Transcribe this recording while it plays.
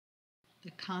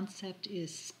The concept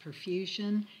is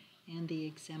perfusion and the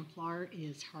exemplar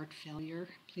is heart failure.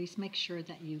 Please make sure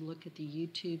that you look at the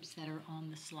YouTubes that are on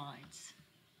the slides.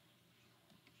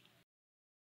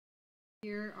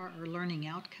 Here are our learning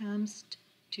outcomes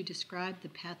to describe the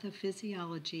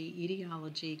pathophysiology,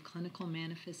 etiology, clinical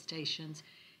manifestations,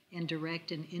 and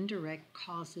direct and indirect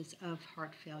causes of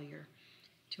heart failure,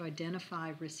 to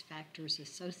identify risk factors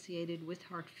associated with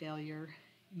heart failure,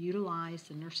 utilize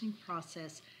the nursing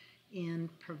process in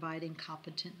providing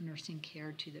competent nursing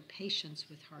care to the patients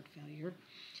with heart failure,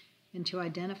 and to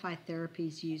identify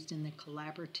therapies used in the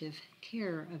collaborative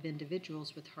care of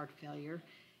individuals with heart failure,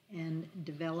 and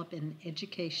develop an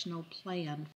educational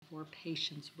plan for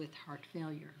patients with heart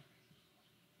failure.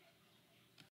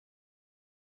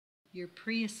 Your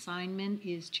pre-assignment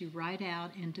is to write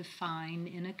out and define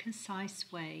in a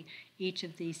concise way each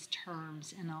of these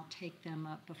terms, and I'll take them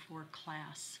up before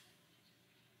class.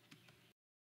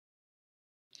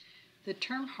 The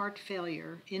term heart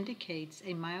failure indicates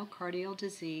a myocardial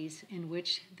disease in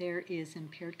which there is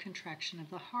impaired contraction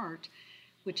of the heart,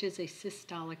 which is a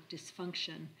systolic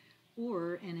dysfunction,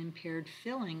 or an impaired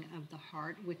filling of the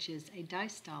heart, which is a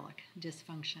diastolic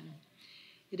dysfunction.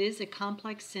 It is a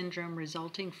complex syndrome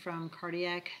resulting from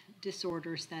cardiac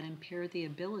disorders that impair the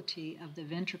ability of the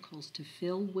ventricles to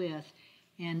fill with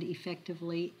and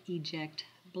effectively eject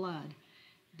blood.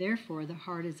 Therefore, the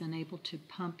heart is unable to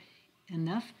pump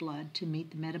enough blood to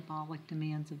meet the metabolic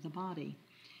demands of the body.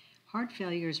 Heart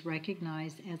failure is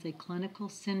recognized as a clinical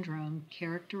syndrome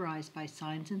characterized by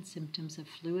signs and symptoms of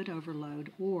fluid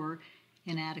overload or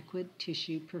inadequate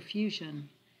tissue perfusion.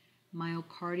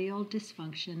 Myocardial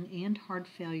dysfunction and heart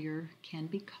failure can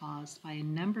be caused by a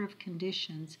number of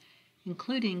conditions,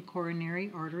 including coronary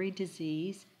artery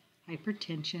disease,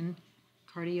 hypertension,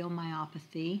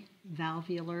 cardiomyopathy,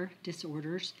 valvular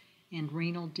disorders, and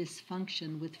renal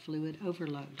dysfunction with fluid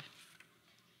overload.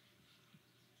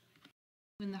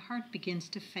 When the heart begins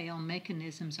to fail,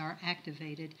 mechanisms are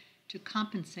activated to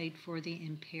compensate for the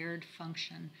impaired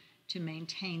function to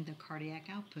maintain the cardiac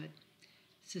output.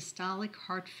 Systolic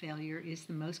heart failure is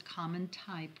the most common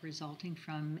type, resulting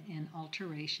from an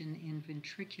alteration in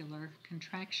ventricular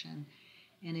contraction,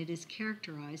 and it is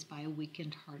characterized by a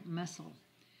weakened heart muscle.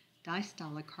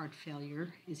 Diastolic heart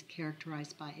failure is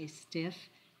characterized by a stiff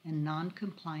and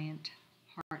non-compliant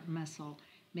heart muscle,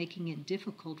 making it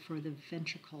difficult for the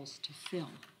ventricles to fill.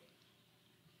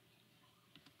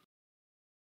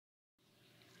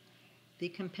 The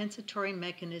compensatory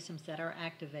mechanisms that are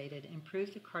activated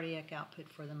improve the cardiac output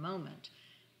for the moment,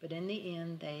 but in the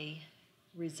end they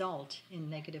result in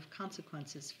negative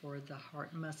consequences for the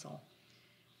heart muscle.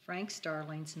 Frank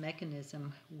Starling's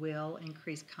mechanism will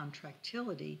increase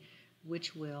contractility,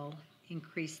 which will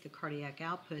increase the cardiac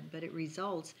output, but it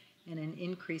results in an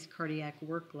increased cardiac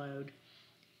workload.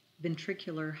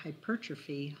 Ventricular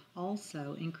hypertrophy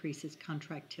also increases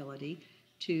contractility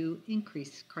to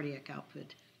increase cardiac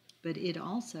output, but it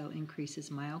also increases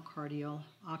myocardial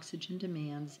oxygen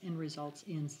demands and results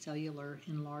in cellular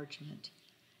enlargement.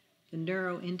 The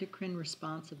neuroendocrine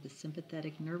response of the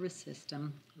sympathetic nervous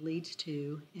system leads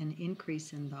to an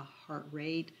increase in the heart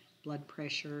rate, blood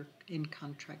pressure, and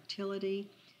contractility,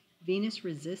 venous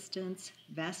resistance,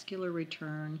 vascular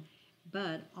return,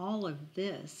 but all of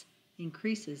this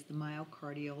increases the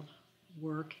myocardial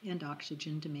work and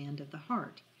oxygen demand of the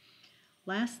heart.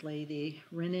 Lastly, the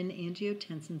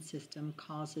renin-angiotensin system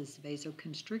causes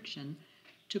vasoconstriction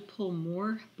to pull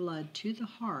more blood to the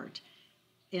heart,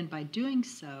 and by doing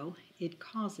so, it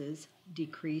causes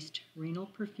decreased renal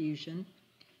perfusion,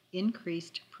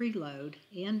 increased preload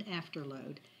and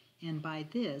afterload, and by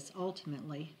this,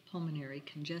 ultimately, pulmonary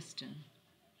congestion.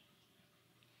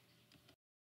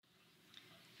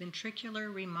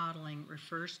 Ventricular remodeling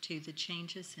refers to the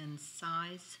changes in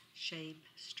size, shape,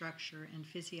 structure, and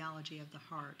physiology of the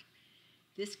heart.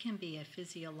 This can be a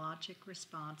physiologic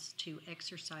response to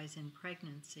exercise in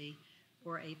pregnancy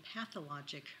or a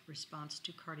pathologic response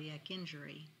to cardiac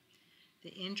injury.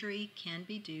 The injury can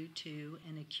be due to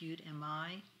an acute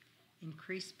MI,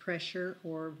 increased pressure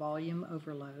or volume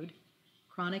overload,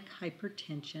 chronic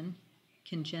hypertension,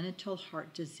 congenital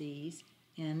heart disease,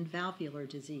 and valvular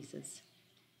diseases.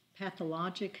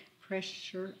 Pathologic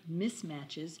pressure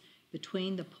mismatches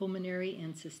between the pulmonary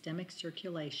and systemic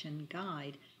circulation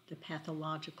guide the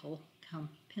pathological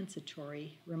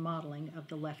compensatory remodeling of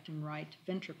the left and right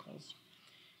ventricles.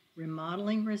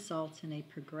 Remodeling results in a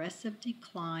progressive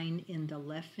decline in the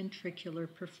left ventricular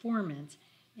performance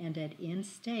and at end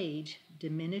stage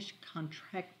diminished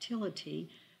contractility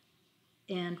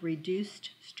and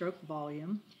reduced stroke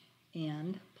volume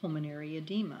and pulmonary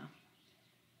edema.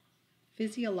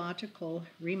 Physiological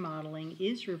remodeling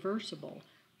is reversible,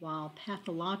 while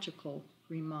pathological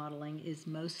remodeling is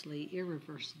mostly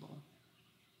irreversible.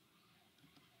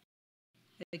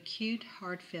 Acute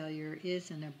heart failure is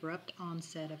an abrupt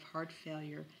onset of heart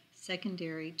failure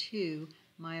secondary to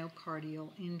myocardial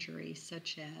injury,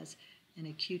 such as an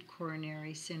acute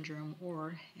coronary syndrome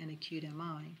or an acute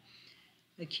MI.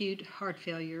 Acute heart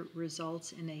failure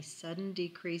results in a sudden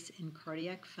decrease in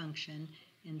cardiac function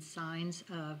and signs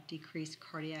of decreased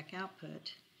cardiac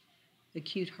output.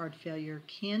 Acute heart failure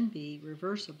can be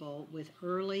reversible with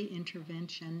early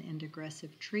intervention and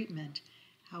aggressive treatment.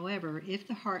 However, if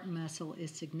the heart muscle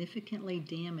is significantly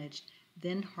damaged,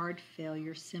 then heart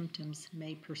failure symptoms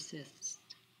may persist.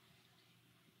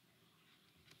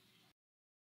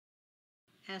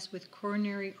 As with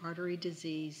coronary artery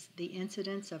disease, the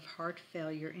incidence of heart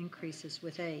failure increases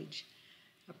with age.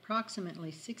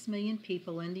 Approximately 6 million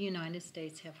people in the United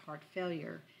States have heart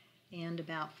failure, and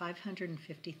about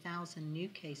 550,000 new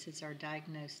cases are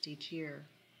diagnosed each year.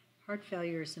 Heart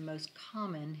failure is the most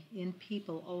common in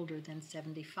people older than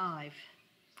 75.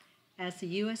 As the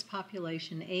U.S.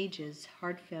 population ages,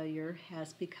 heart failure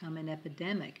has become an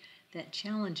epidemic that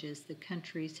challenges the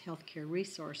country's healthcare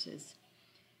resources.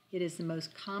 It is the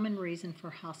most common reason for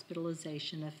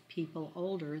hospitalization of people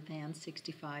older than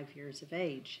 65 years of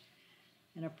age.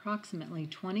 And approximately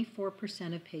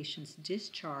 24% of patients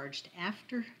discharged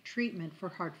after treatment for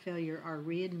heart failure are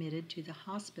readmitted to the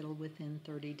hospital within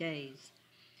 30 days.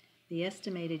 The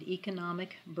estimated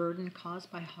economic burden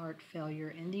caused by heart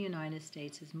failure in the United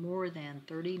States is more than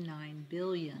 $39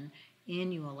 billion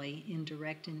annually in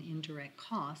direct and indirect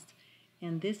costs,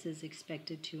 and this is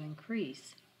expected to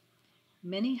increase.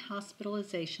 Many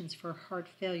hospitalizations for heart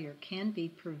failure can be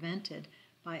prevented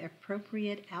by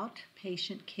appropriate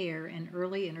outpatient care and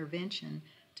early intervention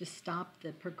to stop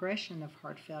the progression of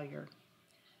heart failure.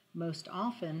 Most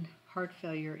often, heart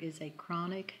failure is a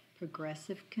chronic,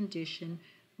 progressive condition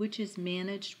which is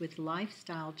managed with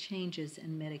lifestyle changes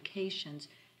and medications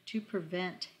to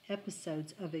prevent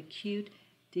episodes of acute,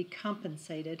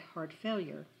 decompensated heart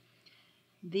failure.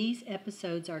 These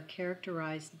episodes are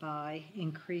characterized by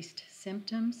increased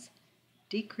symptoms,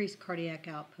 decreased cardiac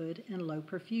output, and low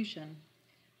perfusion.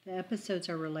 The episodes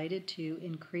are related to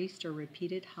increased or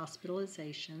repeated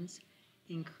hospitalizations,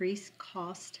 increased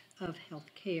cost of health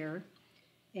care,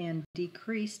 and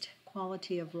decreased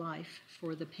quality of life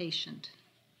for the patient.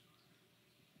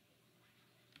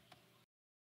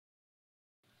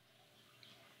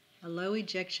 A low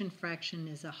ejection fraction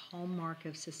is a hallmark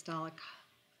of systolic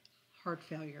heart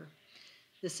failure.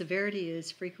 The severity is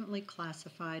frequently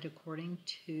classified according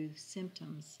to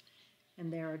symptoms,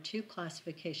 and there are two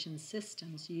classification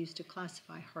systems used to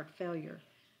classify heart failure: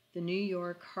 the New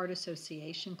York Heart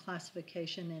Association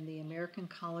classification and the American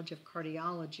College of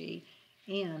Cardiology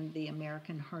and the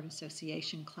American Heart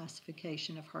Association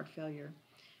classification of heart failure.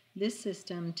 This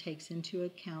system takes into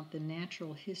account the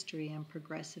natural history and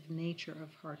progressive nature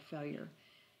of heart failure.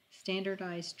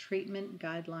 Standardized treatment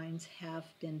guidelines have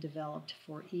been developed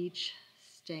for each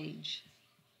stage.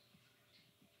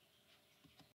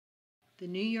 The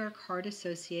New York Heart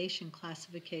Association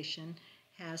classification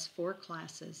has 4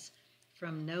 classes,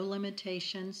 from no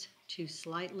limitations to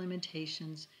slight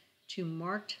limitations to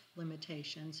marked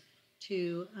limitations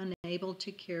to unable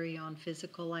to carry on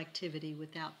physical activity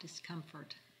without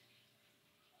discomfort.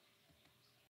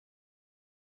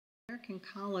 The American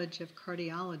College of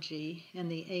Cardiology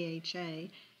and the AHA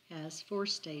has 4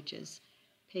 stages: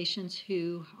 patients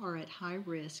who are at high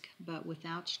risk but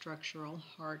without structural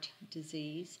heart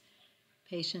disease,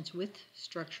 patients with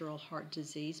structural heart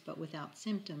disease but without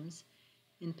symptoms,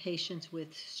 and patients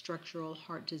with structural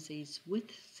heart disease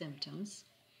with symptoms,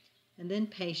 and then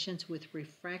patients with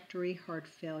refractory heart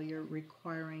failure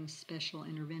requiring special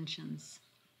interventions.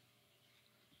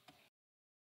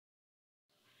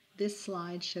 This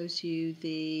slide shows you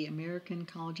the American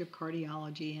College of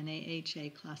Cardiology and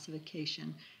AHA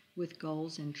classification with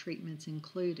goals and treatments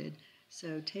included.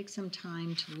 So take some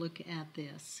time to look at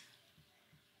this.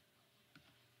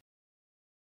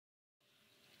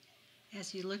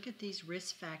 As you look at these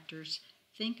risk factors,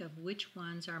 think of which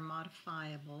ones are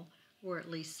modifiable, or at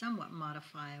least somewhat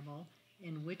modifiable,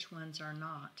 and which ones are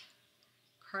not.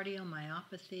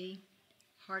 Cardiomyopathy,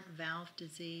 heart valve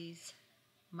disease,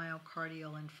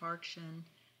 myocardial infarction,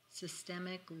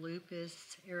 systemic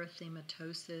lupus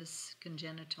erythematosus,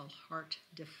 congenital heart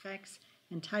defects,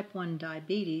 and type 1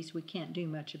 diabetes we can't do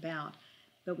much about,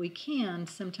 but we can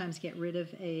sometimes get rid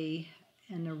of an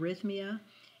arrhythmia,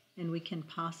 and we can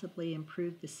possibly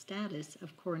improve the status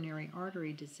of coronary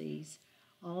artery disease.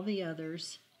 All the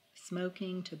others,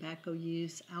 smoking, tobacco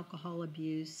use, alcohol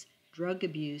abuse, drug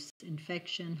abuse,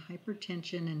 infection,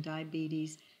 hypertension, and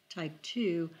diabetes type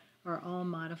 2 are all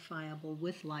modifiable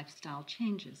with lifestyle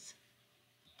changes.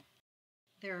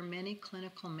 There are many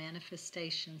clinical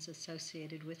manifestations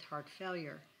associated with heart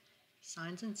failure.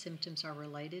 Signs and symptoms are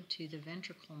related to the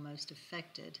ventricle most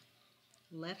affected.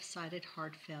 Left-sided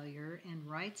heart failure and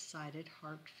right-sided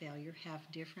heart failure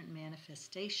have different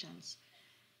manifestations.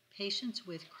 Patients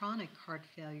with chronic heart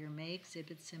failure may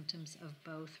exhibit symptoms of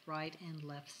both right and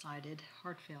left-sided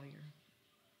heart failure.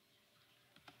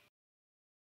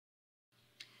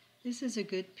 This is a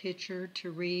good picture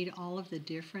to read all of the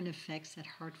different effects that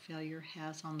heart failure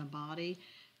has on the body,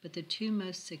 but the two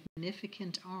most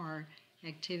significant are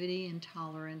activity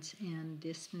intolerance and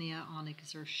dyspnea on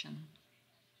exertion.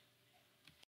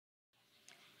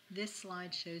 This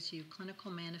slide shows you clinical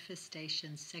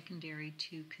manifestations secondary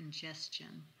to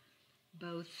congestion.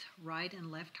 Both right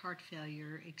and left heart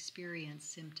failure experience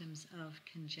symptoms of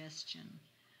congestion.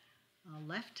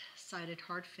 Left-sided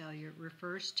heart failure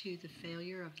refers to the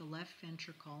failure of the left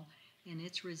ventricle and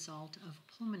its result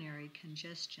of pulmonary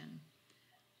congestion.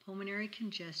 Pulmonary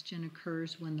congestion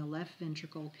occurs when the left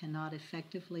ventricle cannot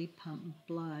effectively pump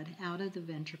blood out of the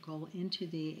ventricle into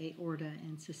the aorta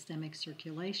and systemic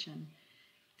circulation.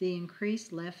 The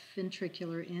increased left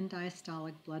ventricular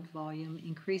end-diastolic blood volume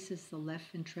increases the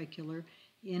left ventricular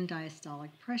end-diastolic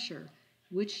pressure,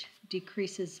 which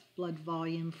decreases blood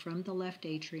volume from the left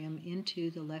atrium into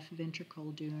the left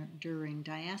ventricle during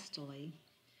diastole.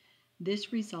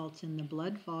 This results in the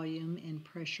blood volume and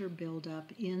pressure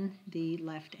buildup in the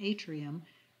left atrium,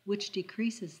 which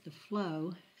decreases the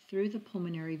flow through the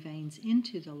pulmonary veins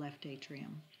into the left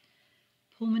atrium.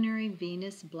 Pulmonary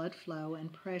venous blood flow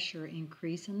and pressure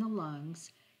increase in the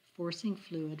lungs, forcing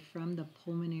fluid from the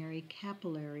pulmonary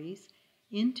capillaries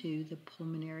into the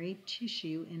pulmonary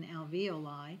tissue in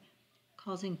alveoli,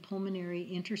 causing pulmonary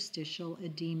interstitial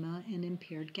edema and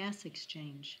impaired gas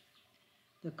exchange.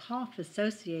 The cough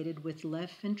associated with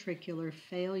left ventricular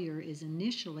failure is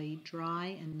initially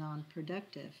dry and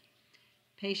non-productive.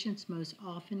 Patients most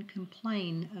often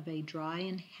complain of a dry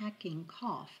and hacking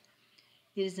cough.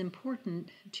 It is important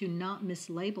to not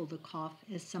mislabel the cough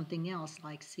as something else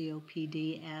like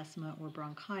COPD, asthma, or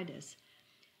bronchitis.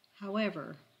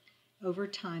 However, over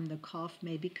time the cough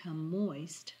may become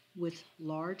moist with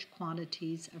large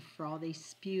quantities of frothy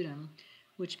sputum,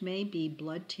 which may be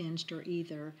blood-tinged or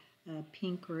either a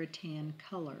pink or a tan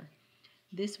color.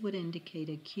 This would indicate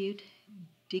acute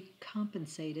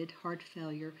decompensated heart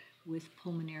failure with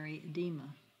pulmonary edema.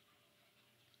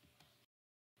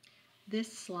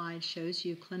 This slide shows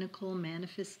you clinical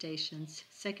manifestations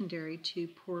secondary to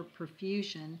poor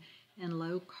perfusion and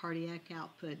low cardiac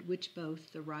output, which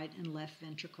both the right and left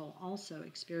ventricle also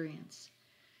experience.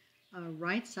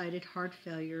 Right-sided heart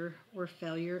failure or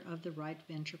failure of the right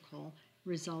ventricle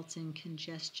results in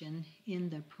congestion in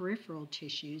the peripheral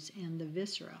tissues and the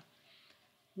viscera.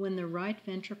 When the right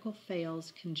ventricle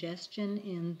fails, congestion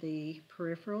in the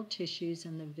peripheral tissues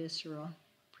and the viscera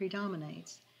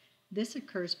predominates. This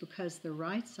occurs because the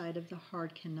right side of the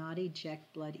heart cannot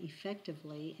eject blood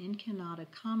effectively and cannot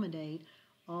accommodate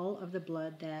all of the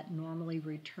blood that normally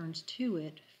returns to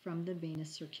it from the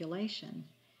venous circulation.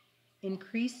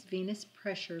 Increased venous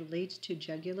pressure leads to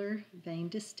jugular vein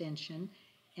distension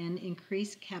and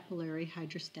increased capillary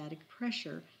hydrostatic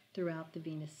pressure throughout the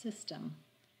venous system.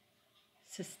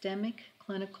 Systemic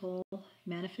clinical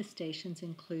manifestations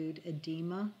include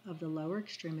edema of the lower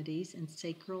extremities and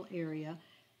sacral area,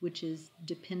 which is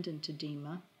dependent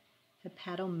edema,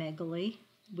 hepatomegaly,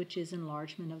 which is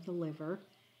enlargement of the liver,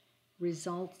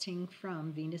 resulting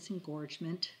from venous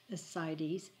engorgement,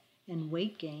 ascites, and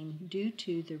weight gain due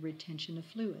to the retention of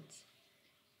fluids.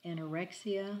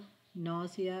 Anorexia,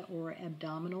 nausea, or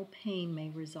abdominal pain may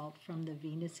result from the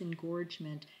venous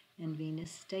engorgement and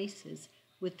venous stasis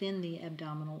within the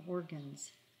abdominal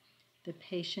organs. The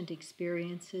patient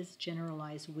experiences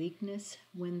generalized weakness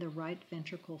when the right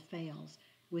ventricle fails,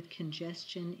 with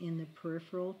congestion in the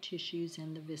peripheral tissues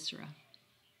and the viscera.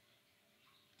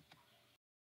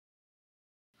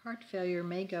 Heart failure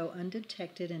may go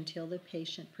undetected until the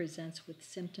patient presents with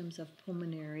symptoms of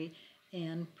pulmonary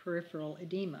and peripheral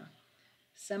edema.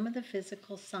 Some of the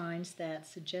physical signs that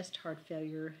suggest heart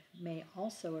failure may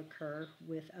also occur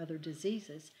with other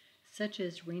diseases, such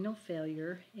as renal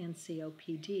failure and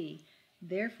COPD.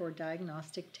 Therefore,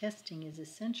 diagnostic testing is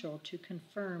essential to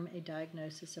confirm a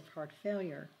diagnosis of heart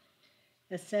failure.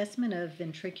 Assessment of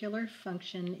ventricular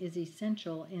function is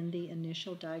essential in the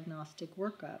initial diagnostic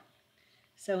workup.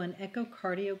 So an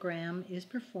echocardiogram is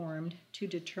performed to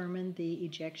determine the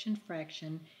ejection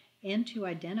fraction and to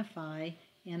identify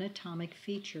anatomic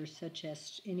features such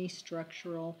as any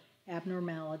structural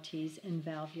abnormalities, and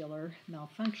valvular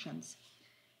malfunctions.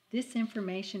 This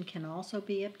information can also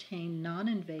be obtained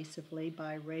non-invasively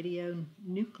by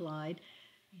radionuclide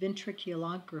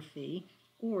ventriculography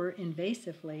or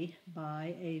invasively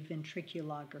by a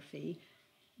ventriculography,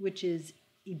 which is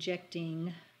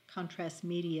ejecting contrast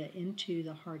media into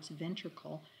the heart's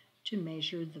ventricle to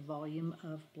measure the volume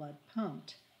of blood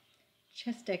pumped.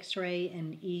 Chest X-ray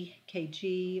and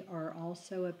EKG are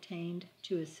also obtained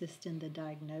to assist in the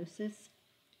diagnosis.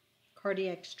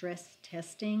 Cardiac stress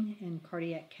testing and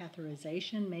cardiac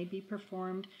catheterization may be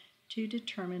performed to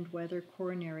determine whether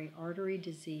coronary artery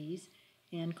disease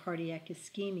and cardiac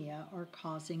ischemia are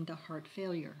causing the heart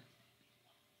failure.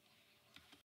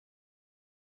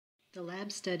 The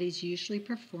lab studies usually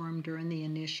performed during the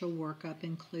initial workup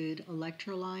include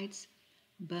electrolytes,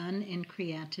 BUN and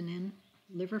creatinine,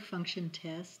 liver function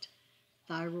test,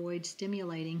 thyroid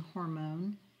stimulating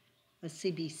hormone, a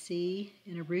CBC,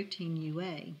 and a routine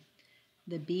UA.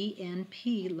 The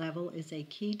BNP level is a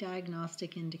key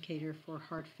diagnostic indicator for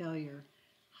heart failure.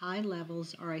 High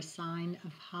levels are a sign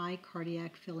of high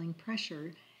cardiac filling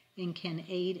pressure and can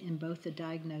aid in both the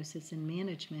diagnosis and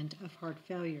management of heart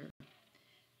failure.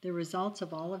 The results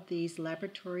of all of these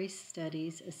laboratory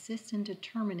studies assist in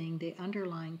determining the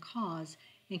underlying cause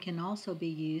and can also be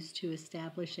used to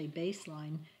establish a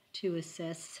baseline to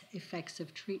assess effects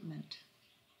of treatment.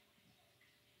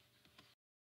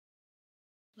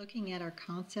 Looking at our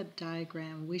concept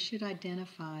diagram, we should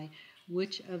identify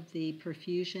which of the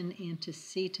perfusion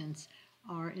antecedents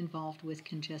are involved with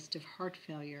congestive heart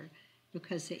failure,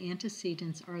 because the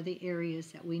antecedents are the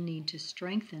areas that we need to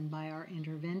strengthen by our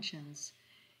interventions,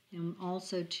 and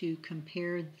also to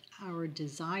compare our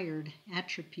desired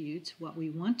attributes, what we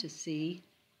want to see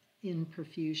in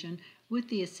perfusion, with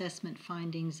the assessment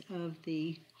findings of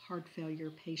the heart failure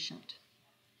patient.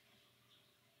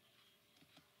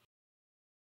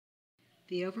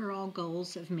 The overall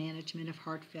goals of management of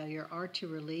heart failure are to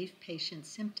relieve patient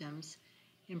symptoms,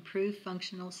 improve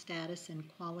functional status and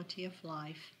quality of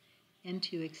life, and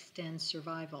to extend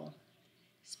survival.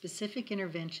 Specific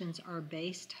interventions are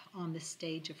based on the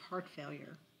stage of heart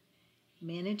failure.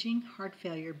 Managing heart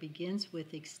failure begins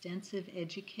with extensive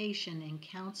education and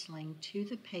counseling to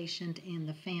the patient and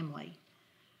the family.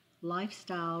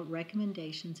 Lifestyle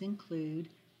recommendations include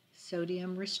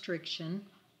sodium restriction,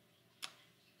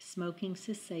 smoking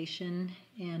cessation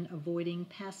and avoiding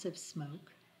passive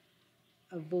smoke,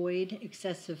 avoid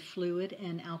excessive fluid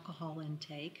and alcohol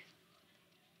intake,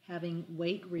 having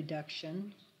weight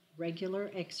reduction,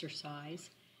 regular exercise,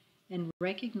 and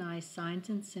recognize signs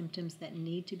and symptoms that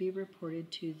need to be reported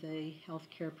to the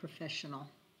healthcare professional.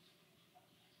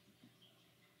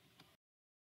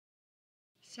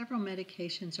 Several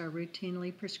medications are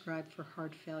routinely prescribed for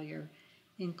heart failure,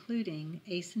 including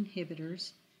ACE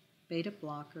inhibitors, beta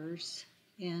blockers,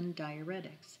 and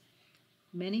diuretics.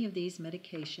 Many of these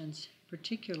medications,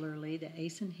 particularly the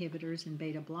ACE inhibitors and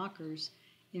beta blockers,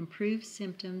 improve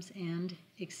symptoms and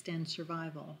extend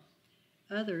survival.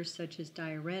 Others, such as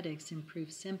diuretics,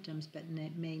 improve symptoms but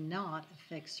may not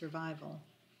affect survival.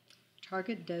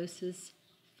 Target doses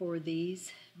for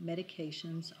these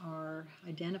medications are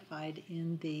identified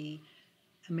in the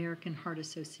American Heart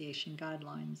Association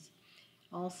guidelines.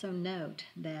 Also note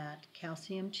that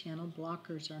calcium channel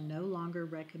blockers are no longer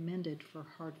recommended for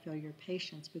heart failure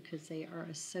patients because they are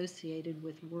associated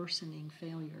with worsening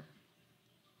failure.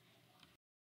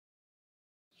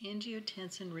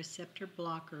 Angiotensin receptor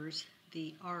blockers,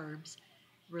 the ARBs,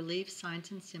 relieve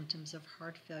signs and symptoms of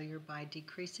heart failure by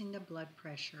decreasing the blood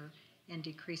pressure and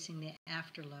decreasing the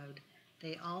afterload.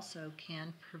 They also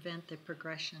can prevent the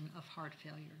progression of heart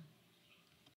failure.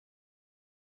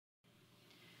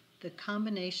 The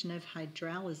combination of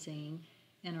hydralazine,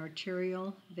 an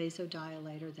arterial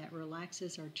vasodilator that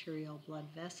relaxes arterial blood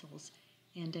vessels,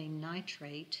 and a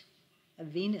nitrate, a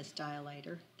venous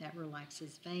dilator that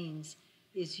relaxes veins,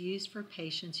 is used for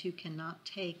patients who cannot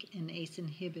take an ACE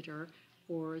inhibitor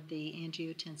or the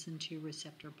angiotensin II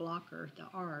receptor blocker, the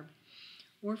ARB,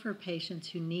 or for patients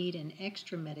who need an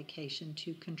extra medication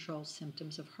to control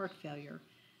symptoms of heart failure.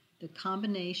 The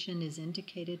combination is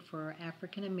indicated for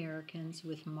African Americans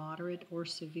with moderate or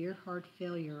severe heart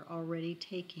failure already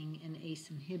taking an ACE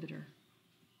inhibitor.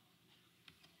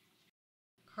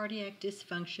 Cardiac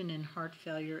dysfunction in heart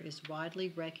failure is widely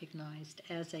recognized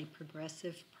as a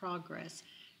progressive progress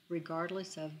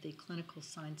regardless of the clinical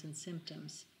signs and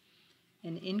symptoms.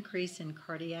 An increase in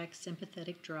cardiac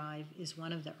sympathetic drive is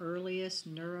one of the earliest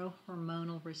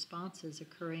neurohormonal responses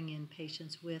occurring in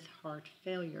patients with heart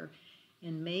failure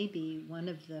and may be one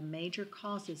of the major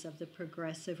causes of the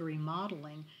progressive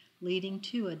remodeling leading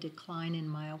to a decline in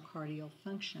myocardial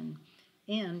function,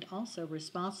 and also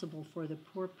responsible for the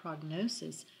poor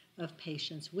prognosis of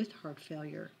patients with heart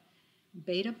failure.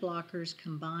 Beta blockers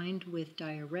combined with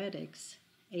diuretics,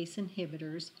 ACE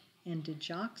inhibitors, and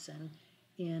digoxin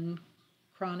in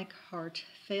chronic heart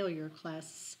failure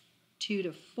class 2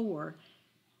 to 4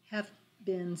 have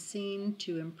been seen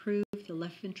to improve the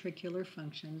left ventricular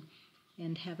function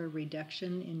and have a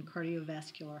reduction in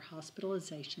cardiovascular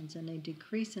hospitalizations and a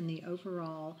decrease in the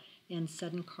overall and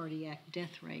sudden cardiac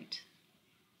death rate.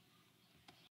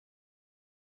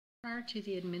 Prior to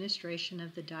the administration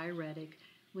of the diuretic,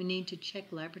 we need to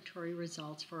check laboratory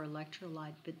results for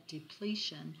electrolyte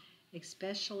depletion,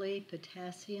 especially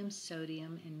potassium,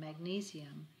 sodium, and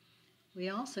magnesium. We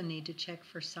also need to check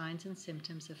for signs and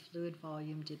symptoms of fluid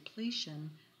volume depletion,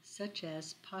 such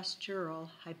as postural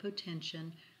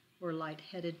hypotension or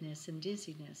lightheadedness and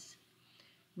dizziness.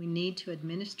 We need to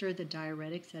administer the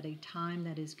diuretics at a time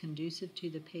that is conducive to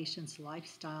the patient's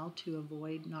lifestyle to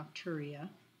avoid nocturia.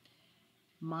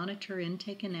 Monitor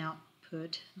intake and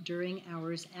output during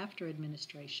hours after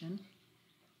administration.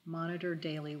 Monitor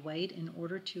daily weight in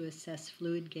order to assess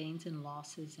fluid gains and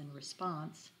losses in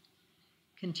response.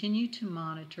 Continue to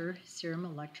monitor serum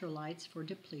electrolytes for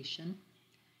depletion.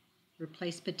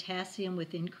 Replace potassium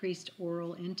with increased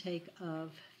oral intake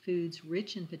of foods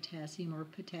rich in potassium or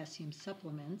potassium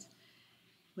supplements.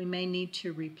 We may need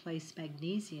to replace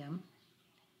magnesium.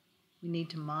 We need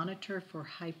to monitor for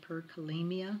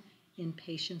hyperkalemia in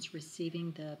patients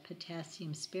receiving the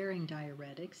potassium-sparing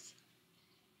diuretics.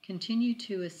 Continue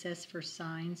to assess for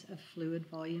signs of fluid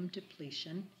volume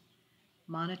depletion.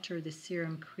 Monitor the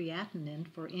serum creatinine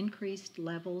for increased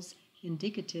levels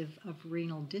indicative of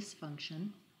renal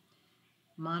dysfunction.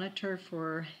 Monitor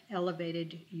for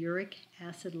elevated uric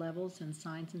acid levels and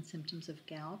signs and symptoms of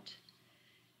gout.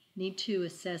 Need to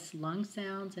assess lung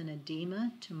sounds and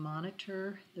edema to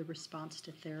monitor the response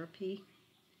to therapy.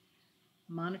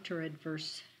 Monitor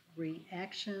adverse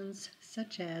reactions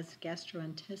such as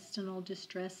gastrointestinal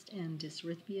distress and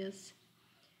dysrhythmias.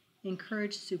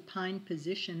 Encourage supine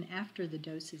position after the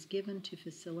dose is given to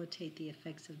facilitate the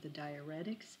effects of the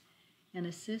diuretics, and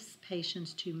assist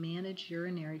patients to manage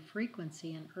urinary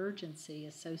frequency and urgency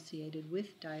associated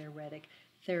with diuretic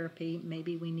therapy.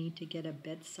 Maybe we need to get a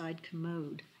bedside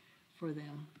commode for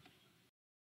them.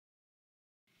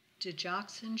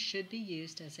 Digoxin should be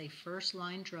used as a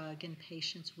first-line drug in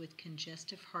patients with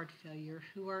congestive heart failure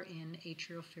who are in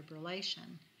atrial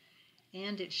fibrillation,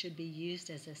 and it should be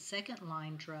used as a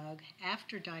second-line drug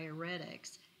after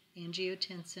diuretics,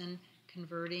 angiotensin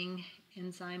converting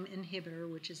enzyme inhibitor,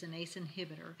 which is an ACE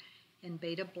inhibitor, and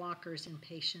beta blockers in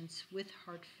patients with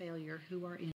heart failure who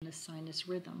are in a sinus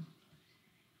rhythm.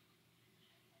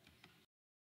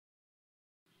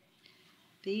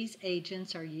 These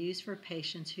agents are used for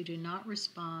patients who do not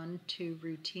respond to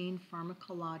routine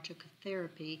pharmacologic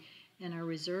therapy and are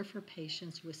reserved for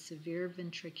patients with severe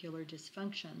ventricular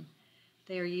dysfunction.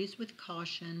 They are used with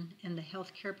caution, and the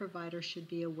healthcare provider should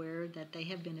be aware that they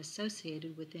have been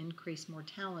associated with increased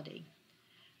mortality.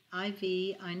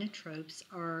 IV inotropes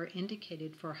are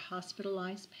indicated for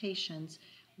hospitalized patients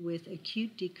with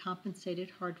acute decompensated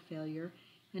heart failure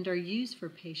and are used for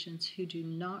patients who do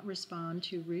not respond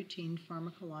to routine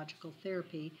pharmacological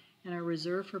therapy and are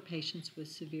reserved for patients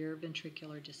with severe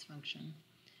ventricular dysfunction.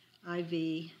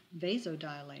 IV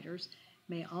vasodilators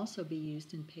may also be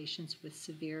used in patients with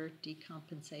severe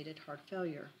decompensated heart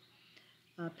failure.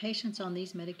 Patients on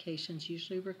these medications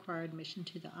usually require admission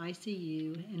to the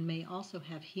ICU and may also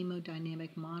have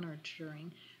hemodynamic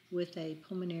monitoring with a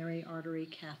pulmonary artery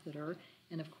catheter,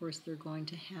 and of course they're going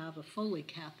to have a Foley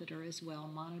catheter as well,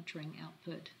 monitoring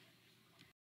output.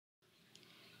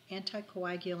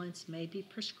 Anticoagulants may be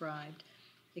prescribed,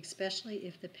 especially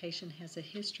if the patient has a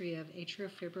history of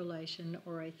atrial fibrillation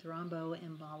or a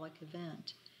thromboembolic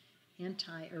event.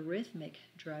 Antiarrhythmic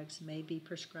drugs may be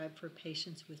prescribed for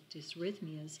patients with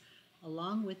dysrhythmias,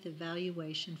 along with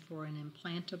evaluation for an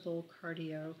implantable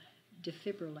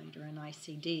cardiodefibrillator, an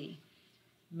ICD.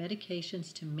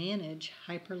 Medications to manage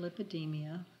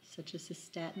hyperlipidemia, such as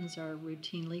statins, are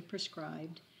routinely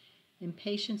prescribed, and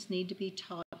patients need to be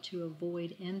taught to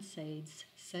avoid NSAIDs,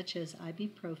 such as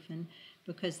ibuprofen,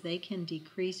 because they can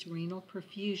decrease renal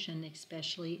perfusion,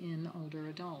 especially in older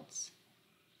adults.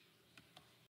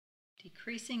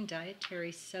 Decreasing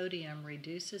dietary sodium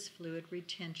reduces fluid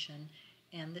retention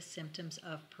and the symptoms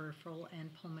of peripheral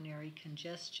and pulmonary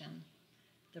congestion.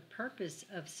 The purpose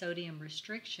of sodium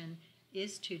restriction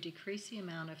is to decrease the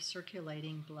amount of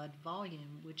circulating blood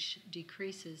volume, which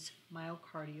decreases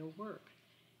myocardial work.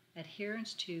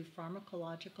 Adherence to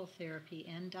pharmacological therapy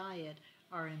and diet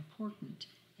are important,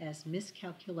 as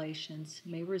miscalculations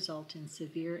may result in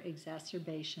severe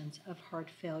exacerbations of heart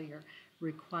failure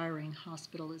requiring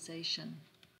hospitalization.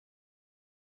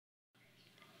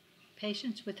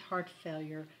 Patients with heart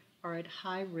failure are at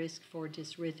high risk for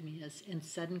dysrhythmias, and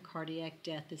sudden cardiac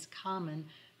death is common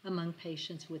among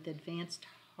patients with advanced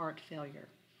heart failure.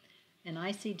 An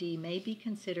ICD may be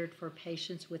considered for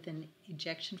patients with an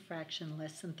ejection fraction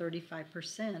less than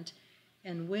 35%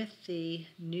 and with the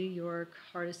New York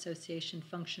Heart Association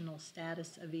functional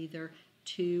status of either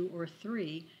 2 or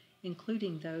 3,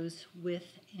 including those with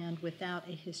and without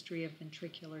a history of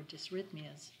ventricular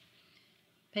dysrhythmias.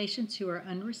 Patients who are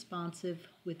unresponsive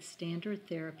with standard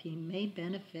therapy may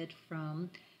benefit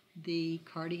from the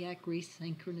cardiac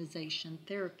resynchronization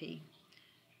therapy.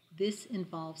 This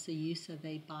involves the use of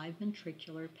a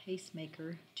biventricular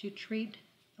pacemaker to treat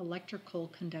electrical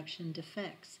conduction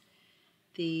defects.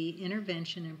 The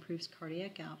intervention improves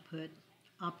cardiac output,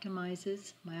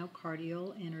 optimizes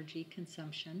myocardial energy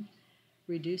consumption,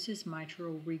 reduces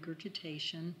mitral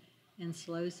regurgitation, and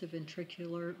slows the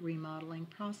ventricular remodeling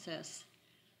process.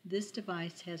 This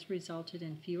device has resulted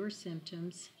in fewer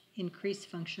symptoms, increased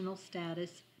functional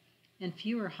status, and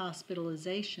fewer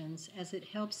hospitalizations as it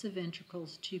helps the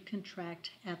ventricles to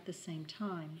contract at the same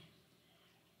time.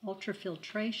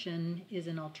 Ultrafiltration is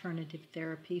an alternative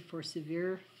therapy for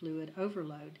severe fluid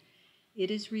overload. It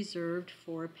is reserved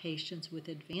for patients with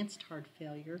advanced heart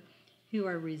failure who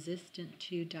are resistant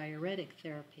to diuretic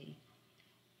therapy.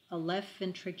 A left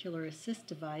ventricular assist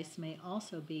device may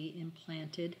also be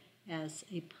implanted as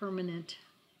a permanent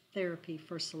therapy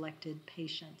for selected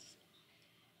patients.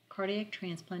 Cardiac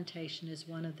transplantation is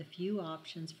one of the few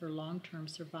options for long-term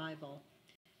survival,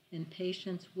 and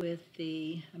patients with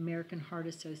the American Heart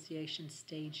Association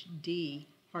Stage D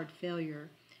heart failure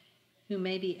who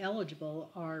may be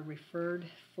eligible are referred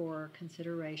for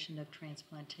consideration of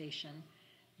transplantation.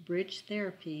 Bridge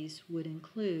therapies would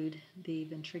include the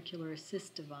ventricular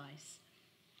assist device.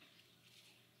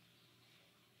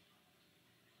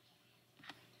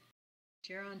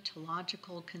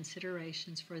 Gerontological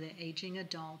considerations for the aging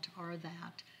adult are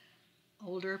that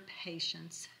older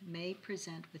patients may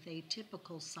present with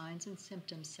atypical signs and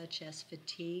symptoms such as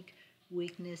fatigue,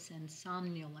 weakness, and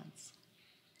somnolence.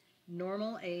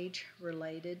 Normal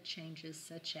age-related changes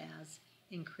such as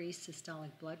increased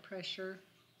systolic blood pressure,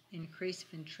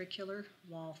 increased ventricular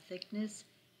wall thickness,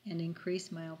 and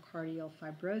increased myocardial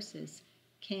fibrosis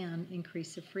can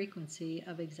increase the frequency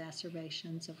of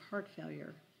exacerbations of heart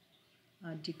failure.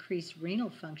 Decreased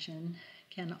renal function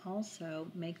can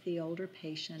also make the older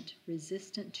patient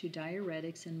resistant to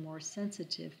diuretics and more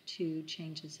sensitive to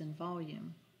changes in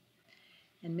volume.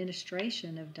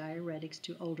 Administration of diuretics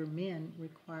to older men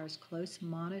requires close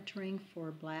monitoring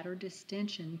for bladder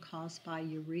distension caused by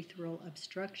urethral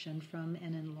obstruction from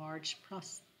an enlarged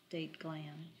prostate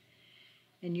gland.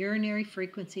 And urinary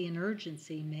frequency and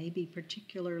urgency may be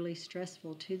particularly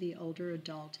stressful to the older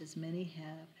adult, as many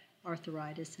have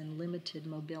arthritis and limited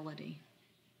mobility.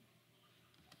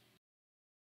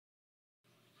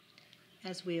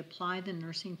 As we apply the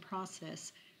nursing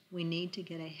process, we need to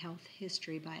get a health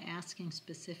history by asking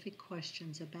specific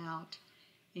questions about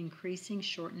increasing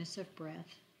shortness of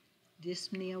breath,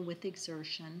 dyspnea with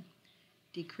exertion,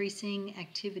 decreasing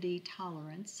activity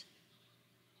tolerance,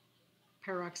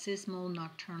 paroxysmal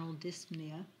nocturnal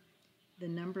dyspnea, the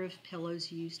number of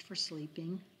pillows used for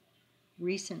sleeping,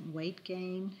 recent weight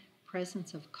gain,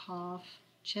 presence of cough,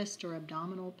 chest or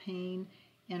abdominal pain,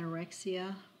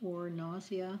 anorexia or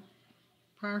nausea,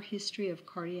 prior history of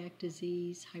cardiac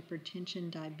disease, hypertension,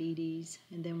 diabetes,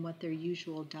 and then what their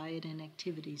usual diet and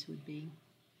activities would be.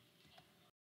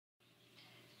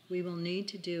 We will need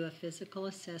to do a physical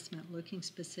assessment looking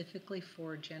specifically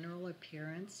for general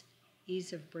appearance,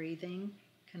 ease of breathing,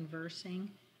 conversing,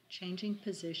 changing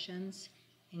positions,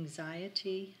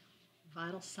 anxiety,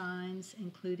 vital signs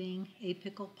including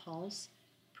apical pulse,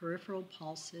 peripheral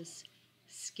pulses,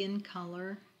 skin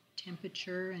color,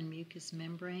 temperature and mucous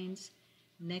membranes,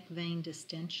 neck vein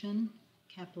distension,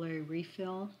 capillary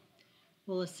refill.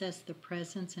 We'll assess the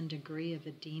presence and degree of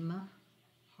edema,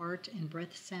 heart and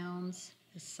breath sounds,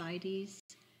 ascites,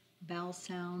 bowel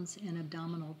sounds and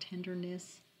abdominal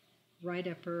tenderness, right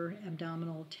upper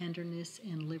abdominal tenderness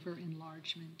and liver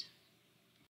enlargement.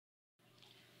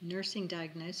 Nursing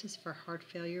diagnosis for heart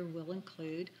failure will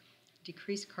include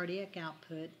decreased cardiac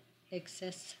output,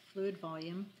 excess fluid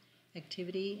volume,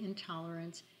 activity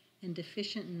intolerance, and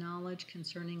deficient knowledge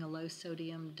concerning a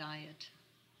low-sodium diet.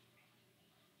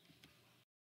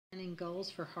 Planning goals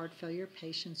for heart failure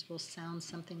patients will sound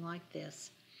something like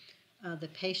this. The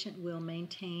patient will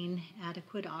maintain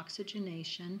adequate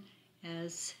oxygenation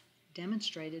as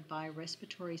demonstrated by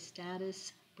respiratory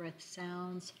status, breath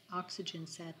sounds, oxygen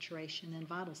saturation, and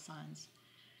vital signs.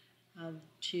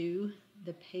 2,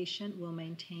 the patient will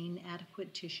maintain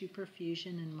adequate tissue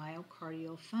perfusion and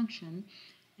myocardial function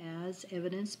as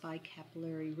evidenced by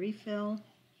capillary refill,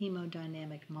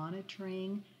 hemodynamic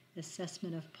monitoring,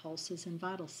 assessment of pulses and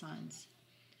vital signs.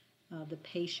 The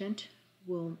patient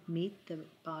will meet the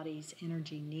body's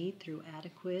energy need through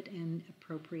adequate and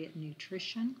appropriate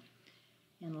nutrition.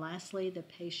 And lastly, the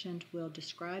patient will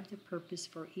describe the purpose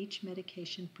for each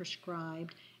medication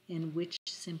prescribed and which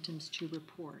symptoms to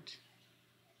report.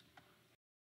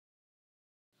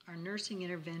 Our nursing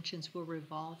interventions will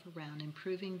revolve around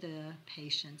improving the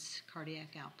patient's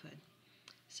cardiac output.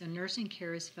 So nursing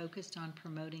care is focused on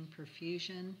promoting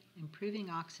perfusion, improving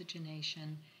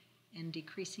oxygenation, and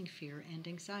decreasing fear and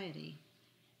anxiety.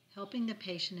 Helping the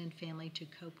patient and family to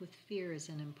cope with fear is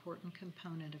an important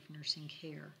component of nursing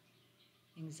care.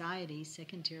 Anxiety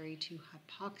secondary to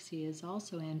hypoxia is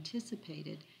also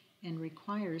anticipated and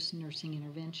requires nursing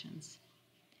interventions.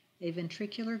 A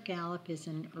ventricular gallop is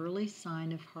an early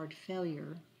sign of heart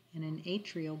failure, and an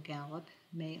atrial gallop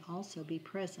may also be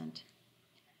present.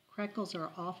 Crackles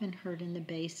are often heard in the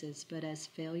bases, but as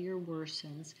failure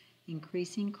worsens,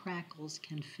 increasing crackles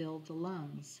can fill the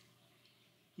lungs.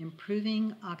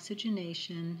 Improving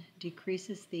oxygenation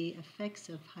decreases the effects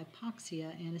of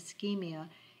hypoxia and ischemia,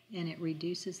 and it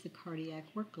reduces the cardiac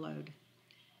workload.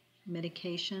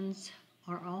 Medications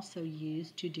are also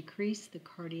used to decrease the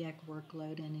cardiac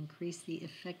workload and increase the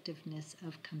effectiveness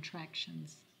of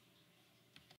contractions.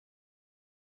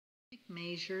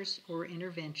 Measures or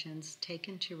interventions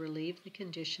taken to relieve the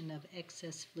condition of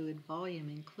excess fluid volume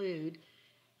include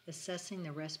assessing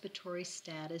the respiratory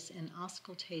status and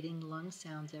auscultating lung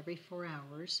sounds every 4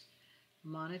 hours,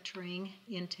 monitoring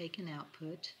intake and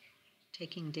output,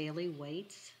 taking daily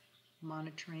weights,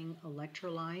 monitoring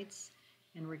electrolytes,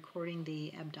 and recording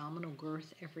the abdominal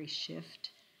girth every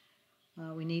shift.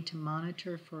 We need to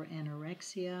monitor for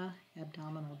anorexia,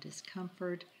 abdominal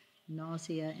discomfort,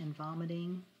 nausea, and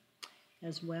vomiting,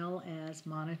 as well as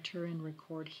monitor and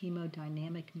record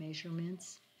hemodynamic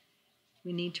measurements.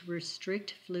 We need to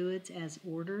restrict fluids as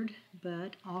ordered,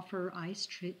 but offer ice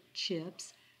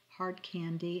chips, hard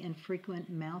candy, and frequent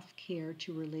mouth care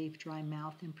to relieve dry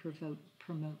mouth and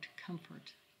promote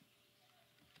comfort.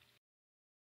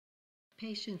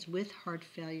 Patients with heart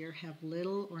failure have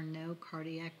little or no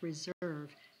cardiac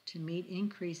reserve to meet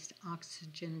increased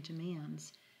oxygen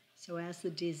demands. So as the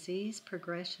disease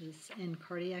progresses and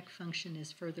cardiac function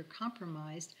is further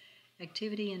compromised,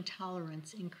 activity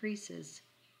intolerance increases.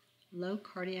 Low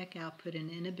cardiac output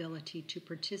and inability to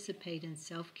participate in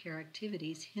self-care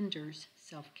activities hinders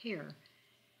self-care.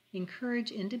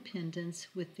 Encourage independence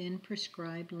within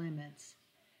prescribed limits.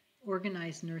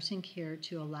 Organize nursing care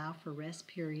to allow for rest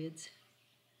periods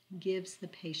gives the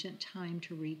patient time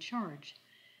to recharge.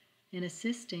 In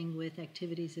assisting with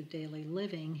activities of daily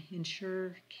living,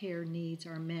 ensure care needs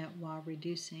are met while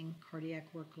reducing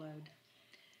cardiac workload.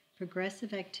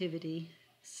 Progressive activity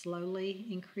slowly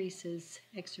increases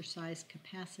exercise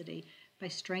capacity by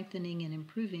strengthening and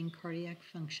improving cardiac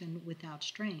function without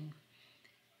strain.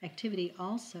 Activity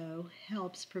also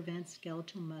helps prevent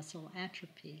skeletal muscle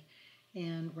atrophy,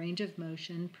 and range of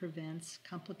motion prevents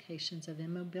complications of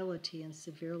immobility in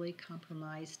severely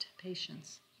compromised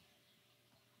patients.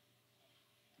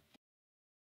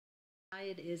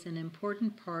 Diet is an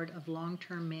important part of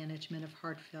long-term management of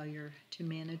heart failure to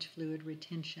manage fluid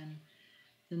retention.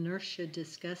 The nurse should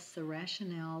discuss the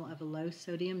rationale of a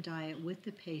low-sodium diet with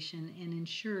the patient and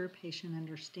ensure patient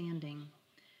understanding.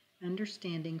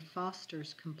 Understanding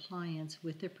fosters compliance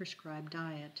with the prescribed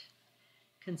diet.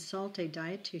 Consult a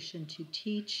dietitian to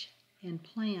teach and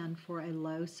plan for a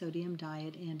low-sodium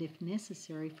diet and, if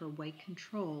necessary, for weight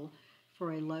control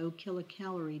for a low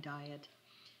kilocalorie diet,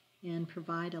 and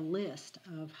provide a list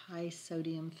of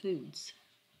high-sodium foods.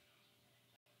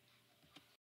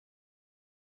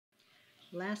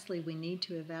 Lastly, we need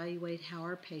to evaluate how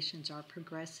our patients are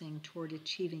progressing toward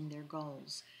achieving their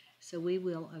goals. So we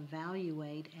will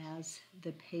evaluate as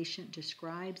the patient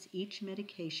describes each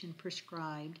medication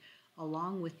prescribed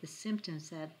along with the symptoms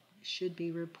that should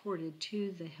be reported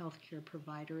to the healthcare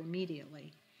provider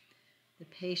immediately. The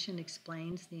patient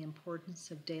explains the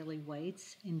importance of daily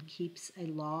weights and keeps a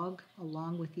log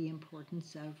along with the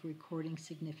importance of recording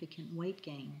significant weight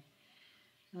gain.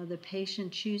 The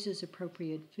patient chooses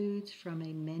appropriate foods from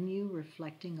a menu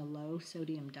reflecting a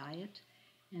low-sodium diet,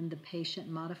 and the patient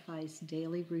modifies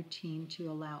daily routine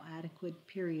to allow adequate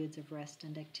periods of rest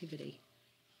and activity.